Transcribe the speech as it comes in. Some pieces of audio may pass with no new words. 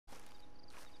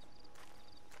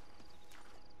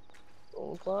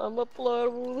Climb up ladder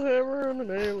with a hammer and a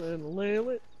nail and a nail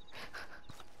it.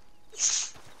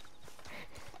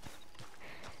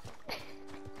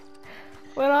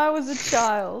 When I was a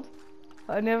child,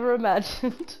 I never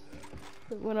imagined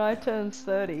that when I turned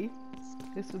 30,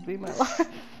 this would be my life.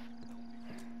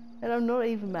 And I'm not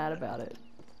even mad about it.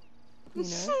 You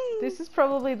know? This is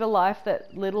probably the life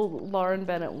that little Lauren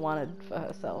Bennett wanted for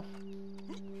herself.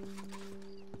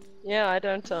 Yeah, I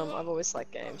don't, I've always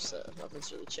liked games, so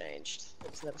nothing's really changed. I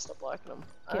just never stopped liking them.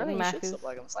 I don't Getting think you should Maccas. stop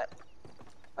liking them.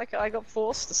 Like, I got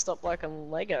forced to stop liking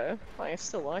Lego. I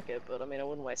still like it, but I mean, I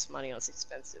wouldn't waste money on it's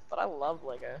expensive. But I love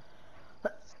Lego.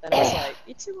 And it's like,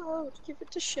 you're too old, give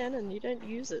it to Shannon, you don't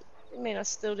use it. I mean, I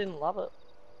still didn't love it,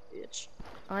 bitch.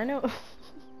 I know.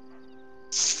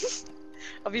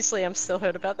 Obviously, I'm still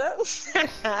hurt about that.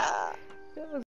 That was